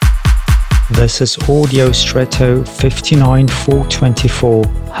This is Audio Stretto 59424.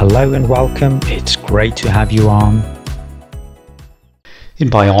 Hello and welcome. It's great to have you on. In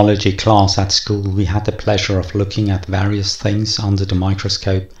biology class at school, we had the pleasure of looking at various things under the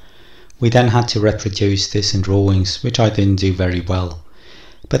microscope. We then had to reproduce this in drawings, which I didn't do very well.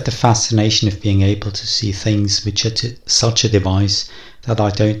 But the fascination of being able to see things with such a device that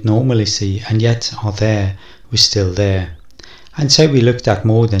I don't normally see and yet are there was still there. And so we looked at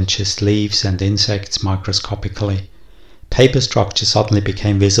more than just leaves and insects microscopically. Paper structure suddenly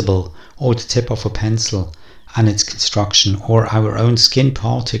became visible, or the tip of a pencil and its construction, or our own skin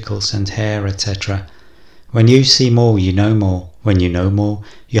particles and hair, etc. When you see more, you know more. When you know more,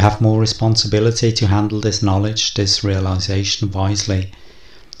 you have more responsibility to handle this knowledge, this realization wisely.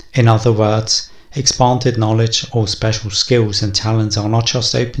 In other words, expanded knowledge or special skills and talents are not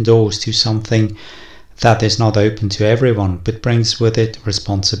just open doors to something that is not open to everyone, but brings with it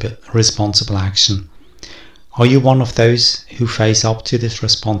responsible action. Are you one of those who face up to this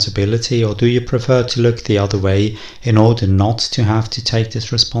responsibility, or do you prefer to look the other way in order not to have to take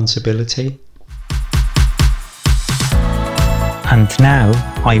this responsibility? And now,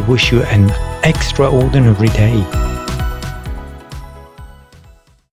 I wish you an extraordinary day.